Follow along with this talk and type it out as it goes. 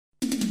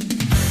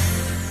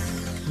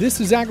This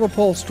is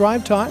AgriPulse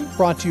Drive Time,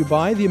 brought to you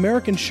by the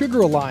American Sugar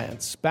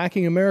Alliance,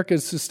 backing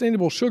America's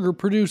sustainable sugar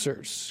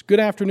producers.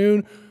 Good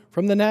afternoon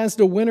from the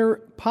NASDA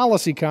Winter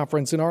Policy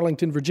Conference in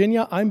Arlington,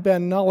 Virginia. I'm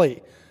Ben Nuelle.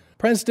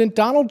 President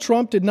Donald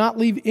Trump did not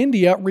leave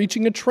India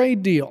reaching a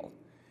trade deal.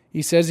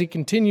 He says he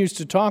continues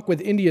to talk with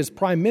India's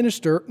Prime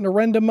Minister,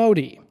 Narendra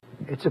Modi.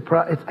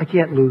 I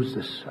can't lose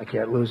this. I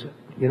can't lose it.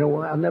 You know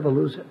what? I'll never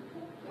lose it.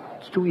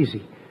 It's too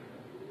easy.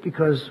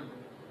 Because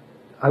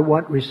I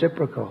want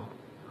reciprocal.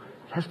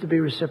 It has to be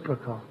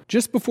reciprocal.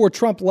 Just before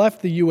Trump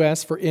left the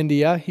U.S. for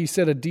India, he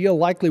said a deal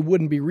likely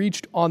wouldn't be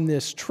reached on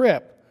this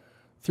trip.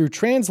 Through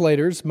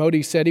translators,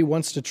 Modi said he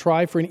wants to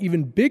try for an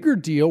even bigger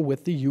deal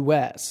with the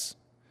U.S.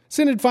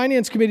 Senate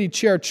Finance Committee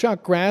Chair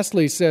Chuck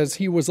Grassley says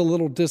he was a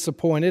little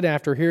disappointed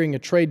after hearing a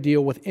trade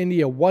deal with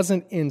India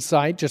wasn't in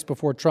sight just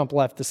before Trump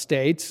left the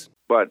states.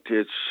 But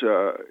it's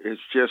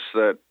just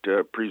that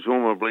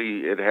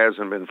presumably it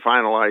hasn't been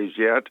finalized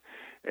yet,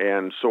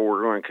 and so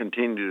we're going to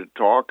continue to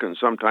talk, and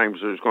sometimes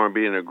there's going to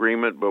be an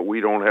agreement, but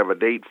we don't have a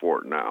date for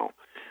it now.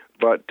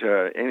 But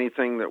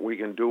anything that we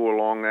can do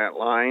along that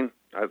line,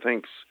 I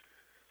think,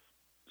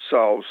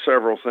 solves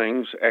several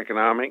things.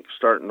 Economic,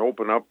 starting to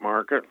open up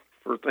market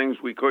for things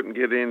we couldn't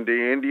get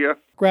into India.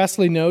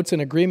 Grassley notes an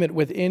agreement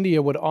with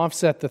India would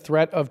offset the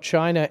threat of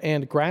China,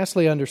 and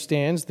Grassley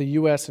understands the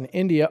U.S. and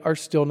India are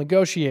still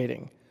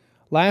negotiating.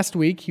 Last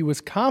week, he was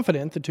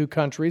confident the two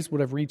countries would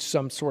have reached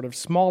some sort of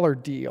smaller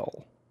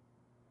deal.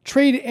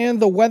 Trade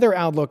and the weather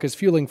outlook is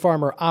fueling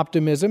farmer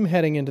optimism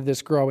heading into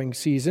this growing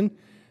season.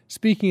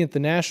 Speaking at the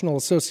National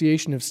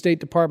Association of State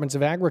Departments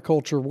of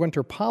Agriculture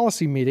Winter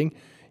Policy meeting,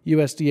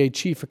 USDA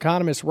Chief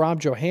Economist Rob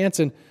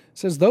Johansson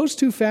says those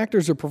two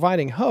factors are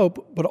providing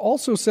hope, but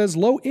also says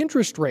low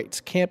interest rates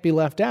can't be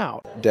left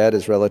out. Debt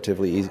is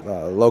relatively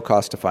low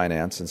cost to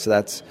finance, and so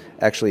that's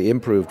actually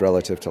improved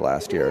relative to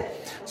last year.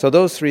 So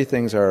those three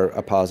things are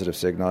a positive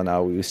signal.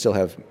 Now, we still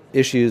have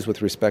issues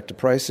with respect to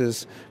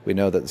prices. We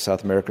know that the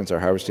South Americans are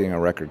harvesting a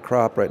record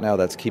crop right now.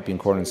 That's keeping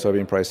corn and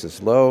soybean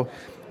prices low.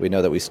 We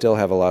know that we still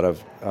have a lot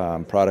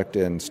of product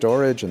in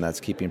storage, and that's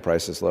keeping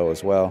prices low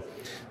as well.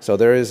 So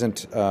there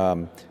isn't...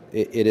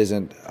 It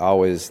isn't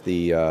always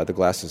the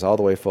glass is all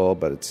the way full,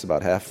 but it's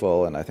about half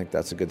full, and I think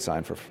that's a good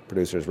sign for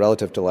producers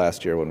relative to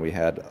last year when we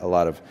had a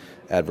lot of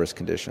adverse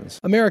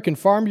conditions. American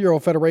Farm Bureau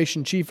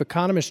Federation Chief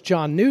Economist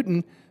John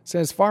Newton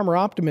says farmer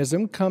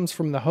optimism comes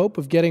from the hope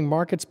of getting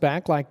markets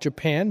back like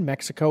Japan,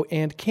 Mexico,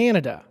 and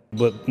Canada.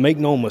 But make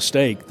no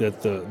mistake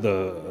that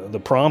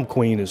the prom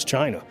queen is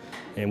China,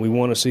 and we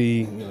want to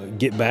see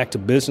get back to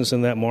business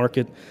in that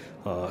market.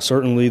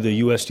 Certainly,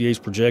 the USDA's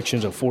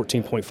projections of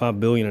 $14.5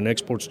 billion in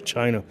exports to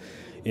China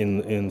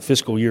in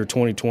fiscal year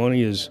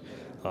 2020 is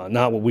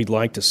not what we'd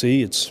like to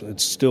see. It's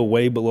still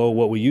way below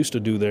what we used to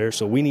do there.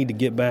 So we need to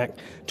get back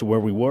to where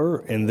we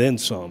were and then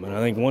some. And I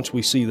think once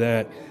we see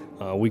that,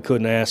 we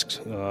couldn't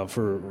ask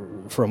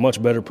for a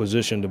much better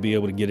position to be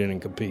able to get in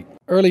and compete.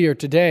 Earlier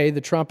today, the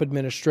Trump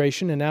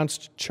administration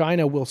announced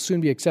China will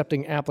soon be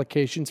accepting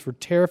applications for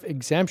tariff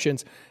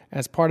exemptions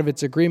as part of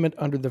its agreement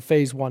under the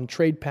Phase 1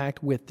 trade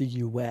pact with the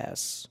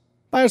U.S.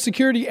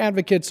 Biosecurity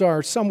advocates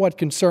are somewhat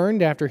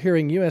concerned after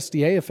hearing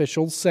USDA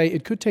officials say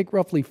it could take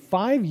roughly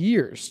 5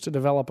 years to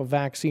develop a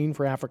vaccine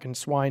for African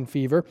swine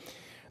fever.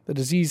 The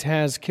disease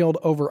has killed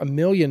over 1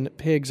 million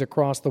pigs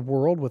across the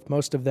world, with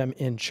most of them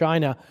in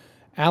China.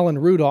 Alan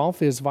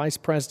Rudolph is vice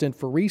president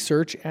for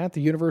research at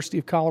the University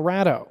of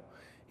Colorado.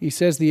 He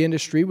says the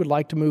industry would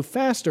like to move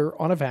faster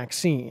on a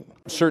vaccine.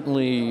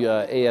 Certainly,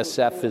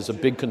 ASF is a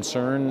big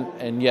concern,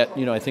 and yet,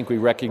 I think we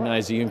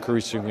recognize the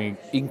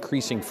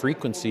increasing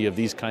frequency of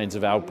these kinds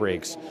of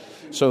outbreaks.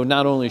 So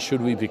not only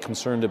should we be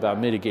concerned about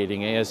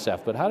mitigating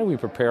ASF, but how do we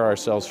prepare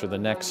ourselves for the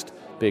next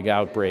big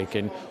outbreak,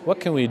 and what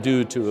can we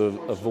do to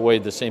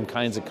avoid the same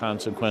kinds of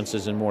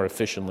consequences and more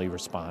efficiently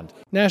respond?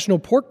 National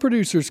Pork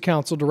Producers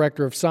Council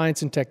Director of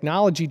Science and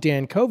Technology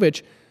Dan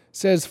Kovich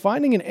says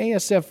finding an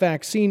ASF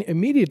vaccine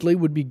immediately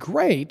would be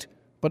great,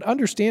 but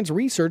understands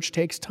research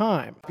takes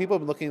time. People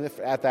have been looking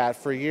at that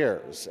for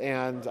years,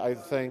 and I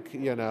think,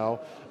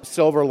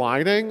 silver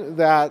lining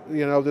that,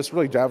 this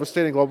really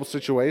devastating global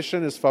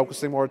situation is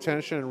focusing more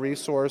attention and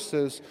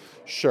resources.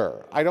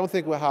 Sure. I don't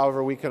think,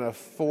 however, we can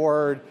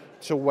afford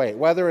to wait.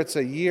 Whether it's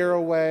a year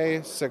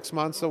away, 6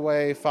 months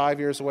away, 5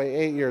 years away,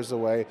 8 years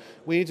away,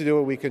 we need to do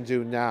what we can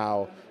do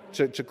now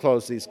to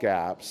close these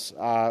gaps.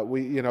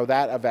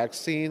 That a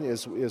vaccine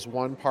is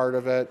one part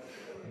of it,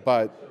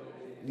 but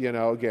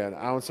again,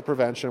 ounce of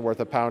prevention worth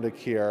a pound of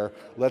cure.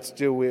 Let's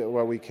do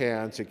what we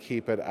can to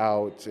keep it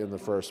out in the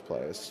first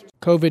place.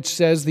 Kovich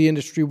says the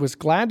industry was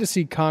glad to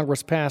see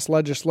Congress pass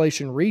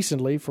legislation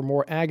recently for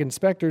more ag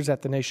inspectors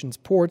at the nation's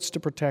ports to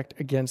protect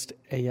against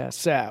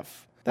ASF.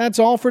 That's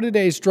all for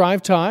today's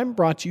Drive Time,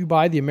 brought to you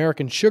by the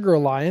American Sugar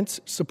Alliance,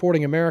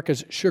 supporting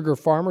America's sugar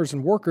farmers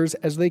and workers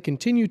as they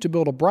continue to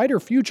build a brighter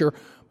future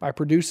by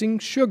producing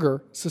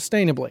sugar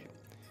sustainably.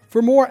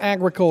 For more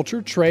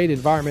agriculture, trade,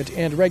 environment,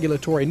 and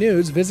regulatory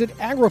news, visit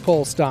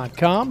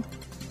agripulse.com.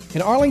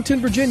 In Arlington,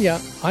 Virginia,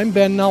 I'm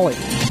Ben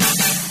Nuelle.